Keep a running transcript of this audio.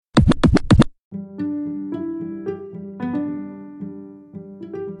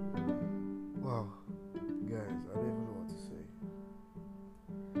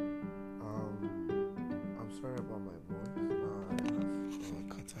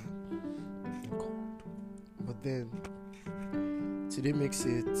then today makes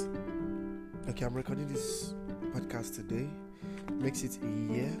it okay. I'm recording this podcast today, makes it a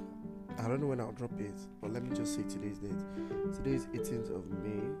year. I don't know when I'll drop it, but let me just say today's date. Today is 18th of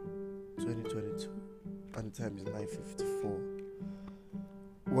May 2022, and the time is 9:54.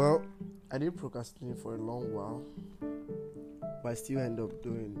 Well, I didn't procrastinate for a long while, but I still end up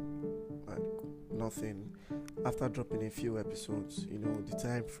doing nothing after dropping a few episodes. The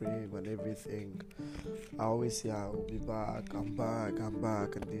time frame and everything. I always say I'll be back, I'm back,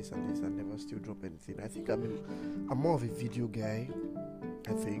 and this, and never still drop anything. I think I'm more of a video guy.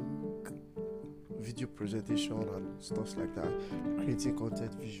 I think video presentation and stuff like that, creating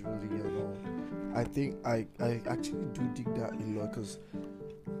content visually and all. I think I actually do dig that a lot because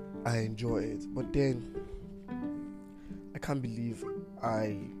I enjoy it. But then I can't believe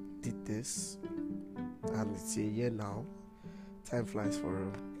I did this, and it's a year now. Time flies for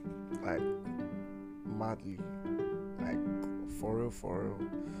real, like madly, like for real.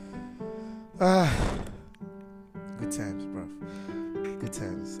 Good times, bruv. Good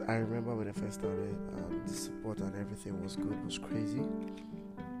times. I remember when I first started, the support and everything was good, was crazy.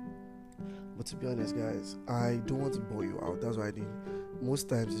 But to be honest, guys, I don't want to bore you out. That's why I didn't. Most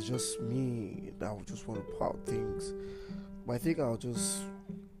times it's just me that will just want to pour out things. But I think I'll just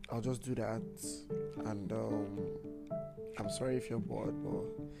do that. And I'm sorry if you're bored, but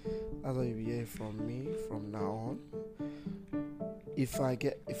that's what you'll be hearing from me from now on. If I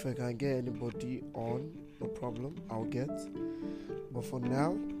can get anybody on, no problem, I'll get. But for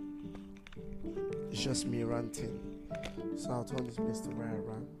now, it's just me ranting. So I'll turn this place to where I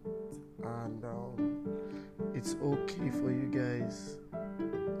rant. And it's okay for you guys.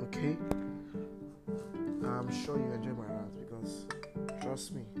 Okay? I'm sure you enjoy my rant because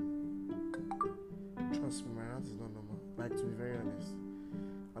trust me, my rant is not normal. Like, to be very honest,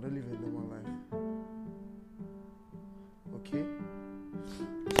 I don't live a normal life. Okay?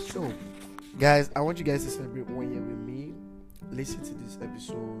 So, guys, I want you guys to celebrate 1 year with me. Listen to this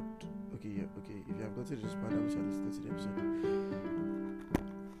episode. Okay. If you have gotten to this part, I'm sure listen to the episode.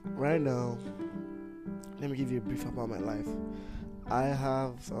 Right now, let me give you a brief about my life. I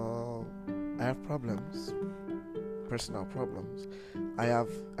have problems, personal problems. I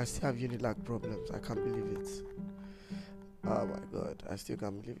still have Unilag problems. I can't believe it. Oh my God, I still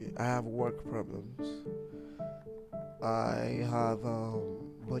can't believe it. I have work problems. I have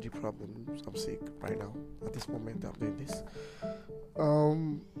body problems. I'm sick right now. At this moment, I'm doing this.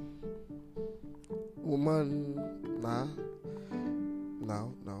 Woman, no.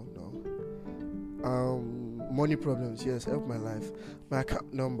 Money problems. Yes, help my life. My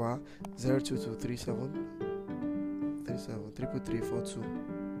account number 02237 33342.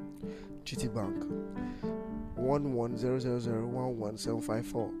 GT Bank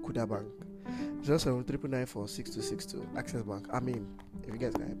 1100011754. Kuda Bank 0799946262. Access Bank. I mean, if you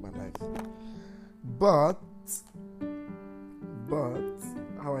guys can help my life. But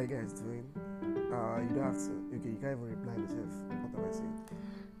how are you guys doing? You don't have to. Okay, you can't even reply myself. What am I saying?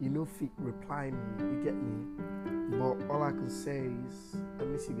 Reply me. You get me? But all I can say is I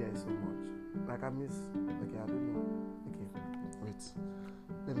miss you guys so much. Like, I miss. Okay, I don't know. Okay, wait.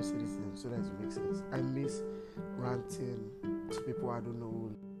 Let me say this thing so that it makes sense. I miss ranting to people I don't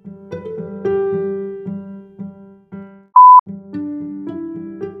know.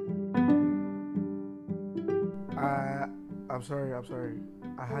 I'm sorry.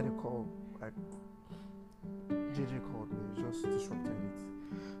 I had a call. Like, JJ called me. It just disrupted it.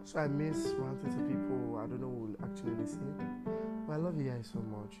 So I miss ranting to people I don't know who will actually listen. But I love you guys so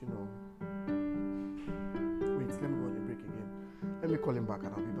much, Wait, let me go on a break again. Let me call him back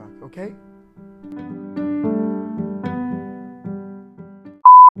and I'll be back, okay?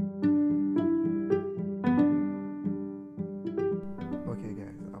 Okay,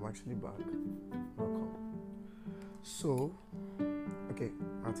 guys, I'm actually back. Welcome. So, okay,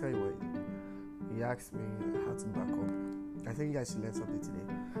 I'll tell you what. He asked me how to back up. I think you guys should learn something today.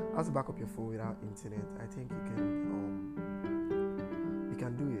 How to back up your phone without internet. I think you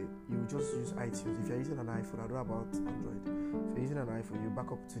can do it. You just use iTunes. If you're using an iPhone, I don't know about Android. If you're using an iPhone, you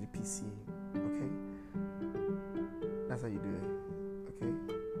back up to the PC. Okay? That's how you do it. Okay?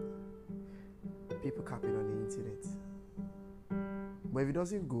 People capping on the internet. But if it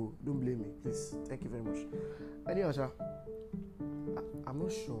doesn't go, don't blame me. Please. Thank you very much. Anyhow, I'm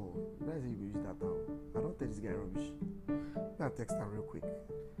not sure. Why is he use that now? I don't tell this guy rubbish. I'm gonna text him real quick.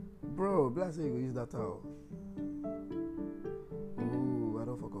 Bro, blast say you go use that now. Oh, I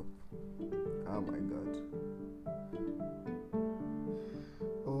don't fuck up. Oh my God.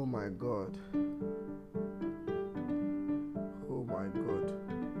 Oh my God. Oh my God.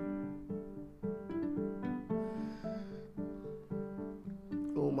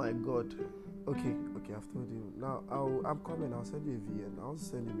 my God. Okay, I've told you. Now I'm coming. I'll send you a VN. I'll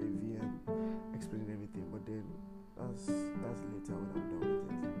send him a VN explaining everything. But then that's later when I'm done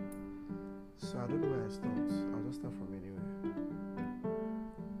with it. So I don't know where I stopped. I'll just start from anywhere.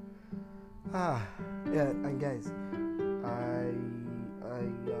 Yeah, and guys,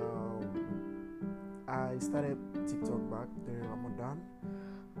 I started TikTok back during Ramadan.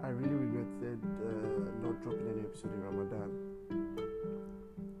 I really regretted not dropping any episode in Ramadan.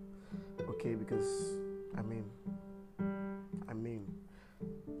 Okay, because I mean,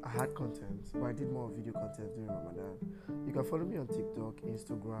 I had content, but I did more video content during Ramadan. You can follow me on TikTok,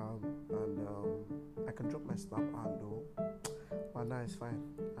 Instagram, and I can drop my Snap handle. But now it's fine.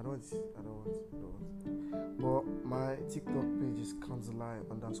 I don't want. But my TikTok page is Kanzalai_.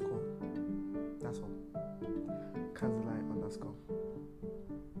 That's all. Kanzalai_.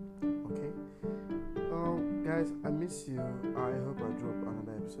 Okay. Guys, I miss you. I hope I drop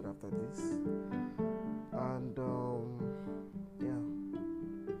another episode after this. And yeah,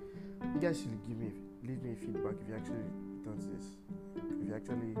 you guys should leave me feedback if you actually done this. If you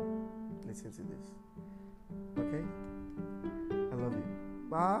actually listen to this. Okay. I love you.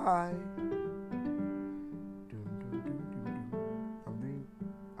 Bye.